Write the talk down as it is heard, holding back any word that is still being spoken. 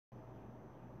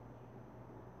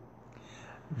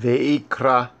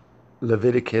Ve'ikra,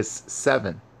 Leviticus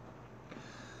 7.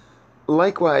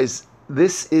 Likewise,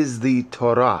 this is the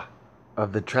Torah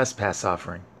of the trespass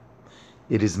offering.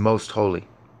 It is most holy.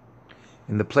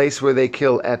 In the place where they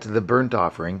kill at the burnt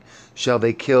offering shall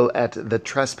they kill at the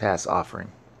trespass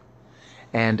offering,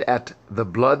 and at the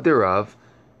blood thereof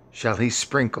shall he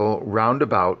sprinkle round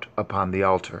about upon the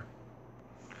altar.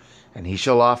 And he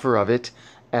shall offer of it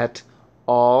at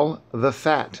all the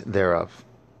fat thereof,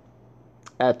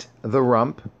 at the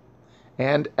rump,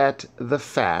 and at the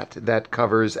fat that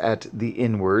covers at the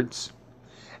inwards,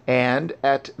 and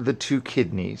at the 2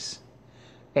 kidneys,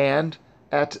 and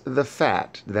at the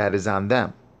fat that is on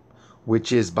them,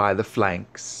 which is by the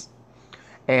flanks,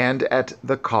 and at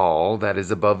the caul that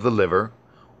is above the liver,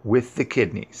 with the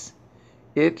kidneys.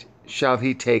 It shall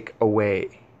he take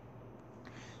away.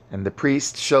 And the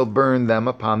priest shall burn them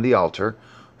upon the altar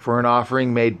for an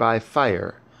offering made by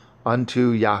fire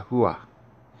unto Yahuwah.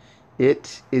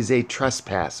 It is a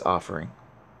trespass offering.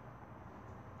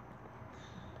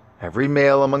 Every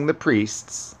male among the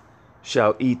priests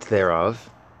shall eat thereof.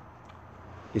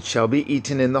 It shall be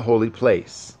eaten in the holy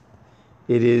place.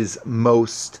 It is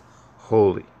most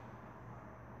holy.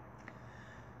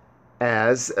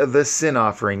 As the sin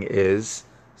offering is,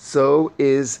 so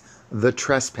is the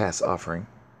trespass offering.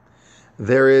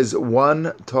 There is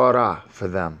one Torah for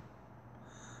them.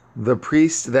 The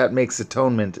priest that makes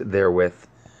atonement therewith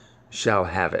shall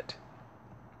have it.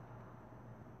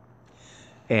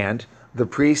 And the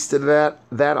priest that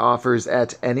offers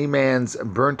at any man's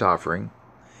burnt offering,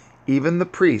 even the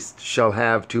priest shall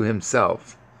have to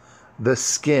himself the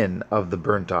skin of the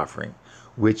burnt offering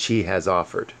which he has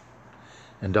offered.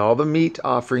 And all the meat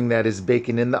offering that is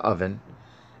baken in the oven,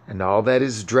 and all that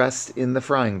is dressed in the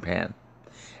frying pan,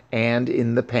 and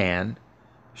in the pan,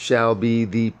 shall be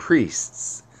the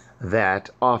priest's that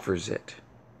offers it.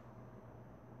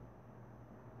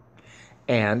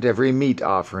 And every meat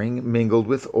offering mingled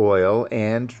with oil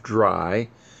and dry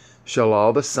shall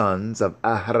all the sons of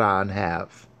Aaron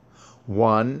have,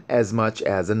 one as much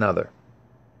as another.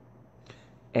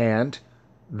 And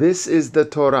this is the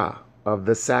Torah of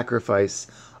the sacrifice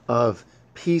of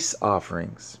peace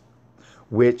offerings,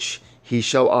 which he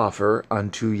shall offer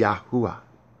unto Yahuwah.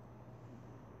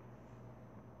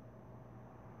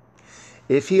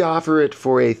 If he offer it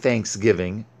for a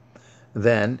thanksgiving,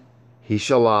 then he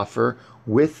shall offer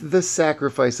with the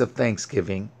sacrifice of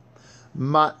thanksgiving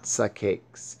matzah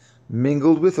cakes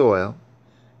mingled with oil,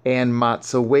 and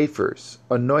matzah wafers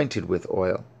anointed with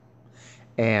oil,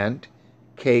 and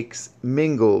cakes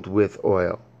mingled with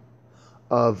oil,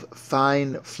 of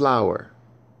fine flour,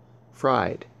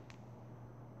 fried.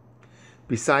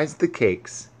 Besides the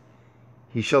cakes,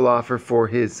 he shall offer for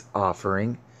his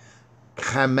offering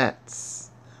chametz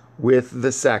with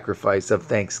the sacrifice of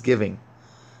thanksgiving,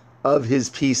 of his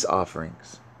peace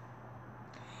offerings.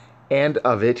 And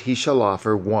of it he shall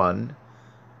offer one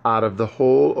out of the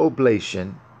whole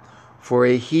oblation for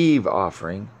a heave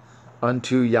offering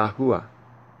unto Yahuwah.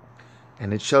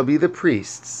 And it shall be the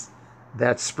priest's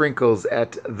that sprinkles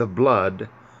at the blood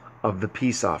of the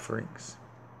peace offerings.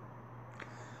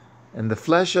 And the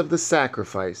flesh of the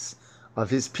sacrifice of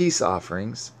his peace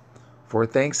offerings for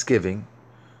thanksgiving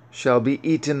shall be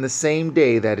eaten the same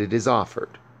day that it is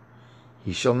offered.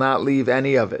 He shall not leave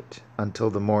any of it until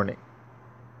the morning.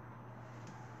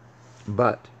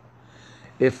 But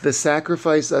if the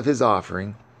sacrifice of his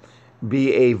offering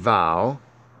be a vow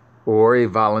or a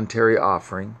voluntary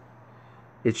offering,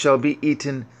 it shall be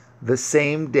eaten the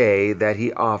same day that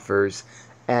he offers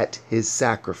at his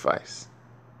sacrifice.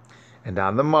 And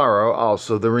on the morrow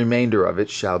also the remainder of it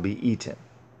shall be eaten.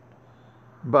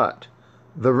 But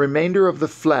the remainder of the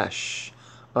flesh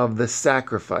of the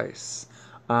sacrifice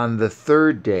on the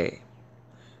 3rd day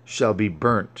shall be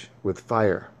burnt with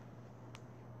fire.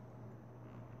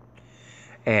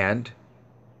 And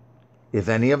if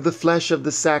any of the flesh of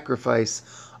the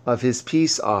sacrifice of his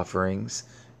peace offerings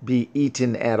be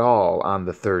eaten at all on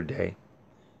the 3rd day,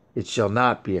 it shall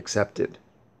not be accepted,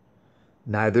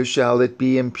 neither shall it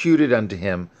be imputed unto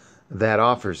him that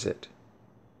offers it.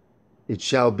 It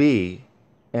shall be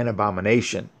an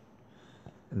abomination,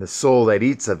 and the soul that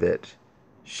eats of it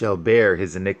shall bear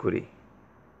his iniquity.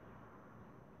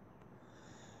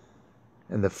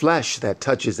 And the flesh that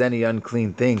touches any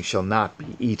unclean thing shall not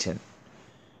be eaten.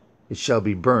 It shall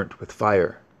be burnt with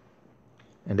fire.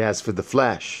 And as for the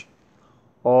flesh,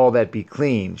 all that be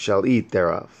clean shall eat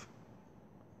thereof.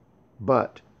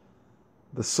 But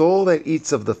the soul that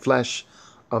eats of the flesh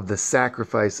of the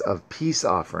sacrifice of peace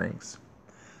offerings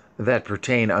that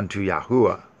pertain unto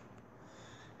Yahuwah,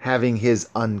 having his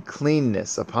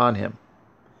uncleanness upon him,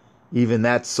 even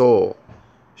that soul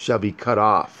shall be cut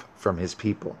off from his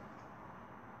people.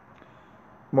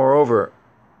 Moreover,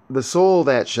 the soul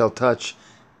that shall touch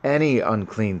any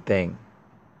unclean thing,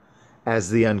 as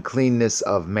the uncleanness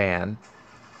of man,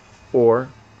 or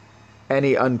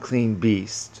any unclean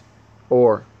beast,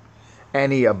 or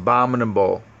any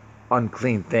abominable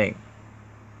unclean thing,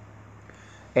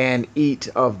 and eat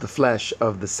of the flesh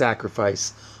of the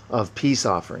sacrifice of peace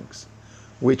offerings,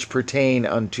 which pertain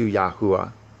unto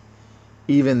Yahuwah,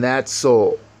 even that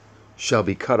soul shall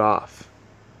be cut off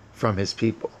from his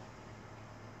people.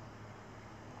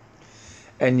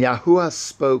 And Yahuwah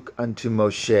spoke unto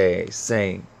Moshe,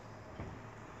 saying,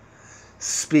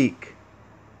 Speak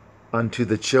unto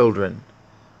the children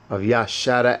of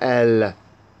Yashara'el,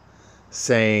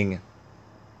 saying,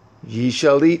 Ye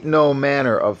shall eat no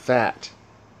manner of fat,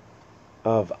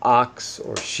 of ox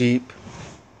or sheep,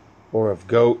 or of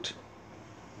goat,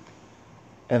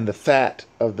 and the fat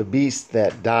of the beast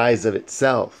that dies of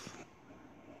itself,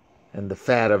 and the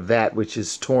fat of that which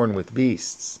is torn with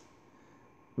beasts,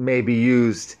 may be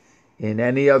used in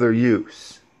any other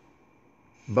use,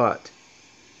 but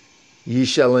ye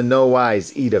shall in no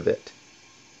wise eat of it.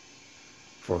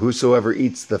 For whosoever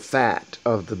eats the fat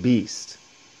of the beast,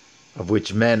 of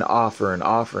which men offer an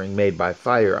offering made by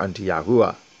fire unto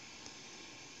Yahuwah,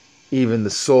 even the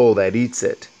soul that eats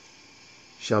it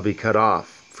shall be cut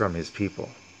off from his people.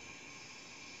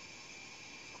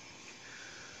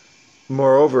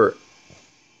 Moreover,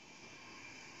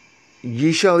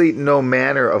 ye shall eat no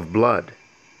manner of blood,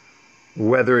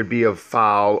 whether it be of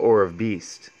fowl or of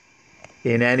beast,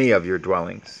 in any of your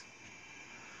dwellings.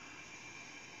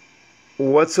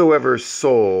 Whatsoever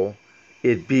soul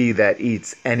it be that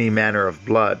eats any manner of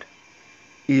blood,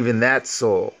 even that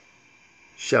soul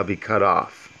shall be cut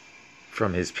off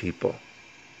from his people.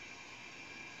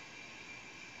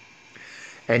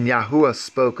 And Yahuwah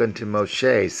spoke unto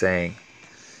Moshe, saying,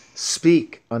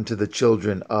 Speak unto the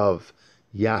children of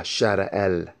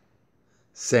Yashara'el,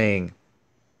 saying,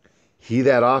 He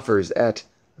that offers at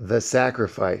the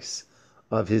sacrifice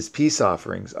of his peace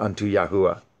offerings unto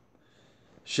Yahuwah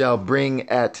shall bring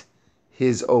at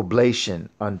his oblation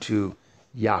unto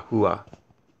Yahuwah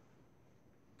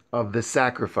of the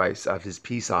sacrifice of his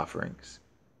peace offerings.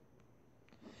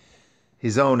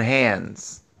 His own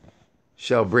hands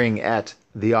shall bring at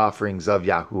the offerings of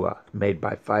Yahuwah made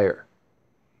by fire.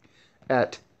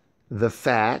 At the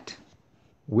fat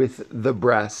with the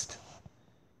breast,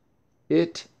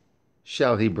 it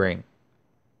shall he bring,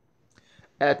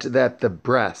 at that the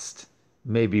breast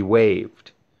may be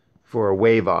waved for a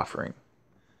wave offering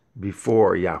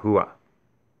before Yahuwah.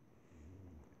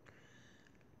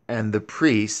 And the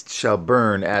priest shall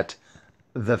burn at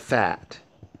the fat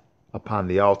upon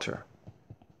the altar.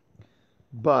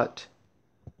 But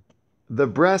the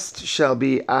breast shall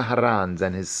be Aharon's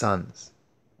and his sons.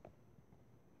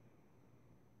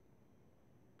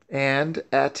 And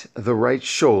at the right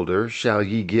shoulder shall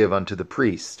ye give unto the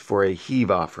priest for a heave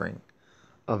offering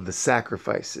of the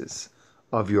sacrifices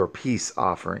of your peace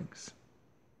offerings.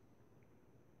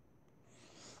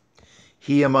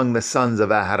 He among the sons of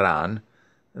Aharon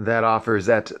that offers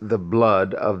at the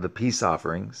blood of the peace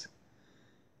offerings,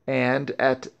 and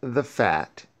at the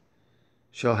fat,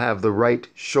 shall have the right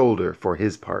shoulder for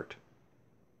his part.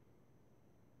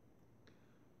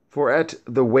 For at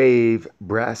the wave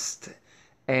breast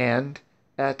and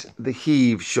at the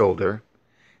heave shoulder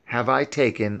have I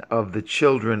taken of the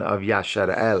children of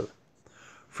Yashara'el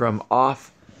from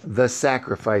off the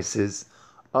sacrifices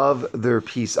of their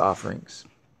peace offerings,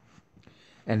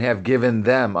 and have given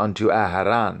them unto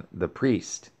Aharon the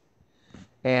priest,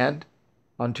 and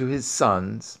unto his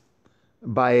sons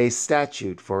by a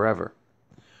statute forever,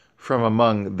 from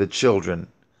among the children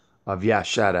of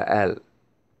Yashara'el.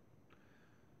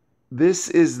 This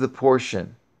is the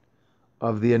portion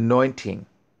of the anointing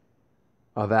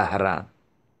of Aharon,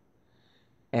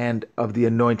 and of the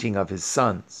anointing of his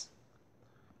sons,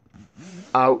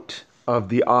 out of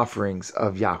the offerings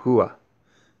of Yahuwah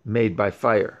made by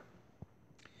fire,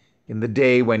 in the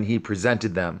day when he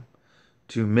presented them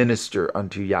to minister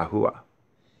unto Yahuwah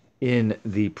in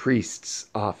the priest's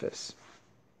office,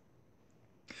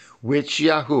 which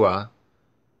Yahuwah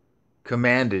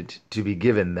commanded to be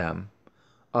given them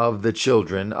of the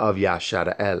children of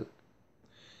Yashara'el,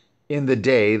 in the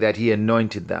day that he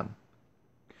anointed them,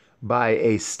 by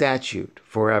a statute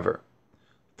forever,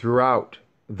 throughout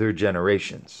their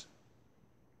generations.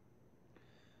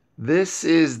 This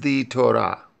is the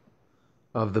Torah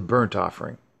of the burnt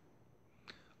offering,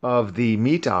 of the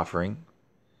meat offering,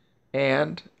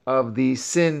 and of the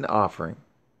sin offering,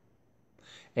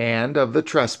 and of the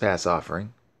trespass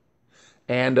offering,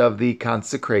 and of the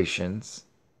consecrations,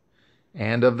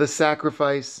 and of the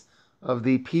sacrifice of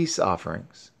the peace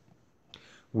offerings,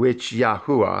 which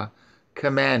Yahuwah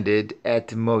commanded at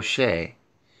Moshe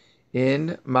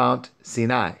in Mount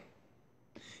Sinai,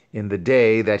 in the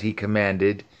day that he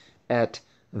commanded at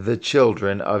the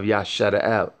children of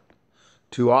Yashara'el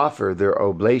to offer their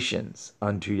oblations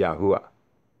unto Yahuwah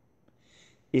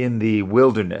in the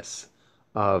wilderness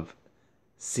of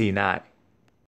Sinai.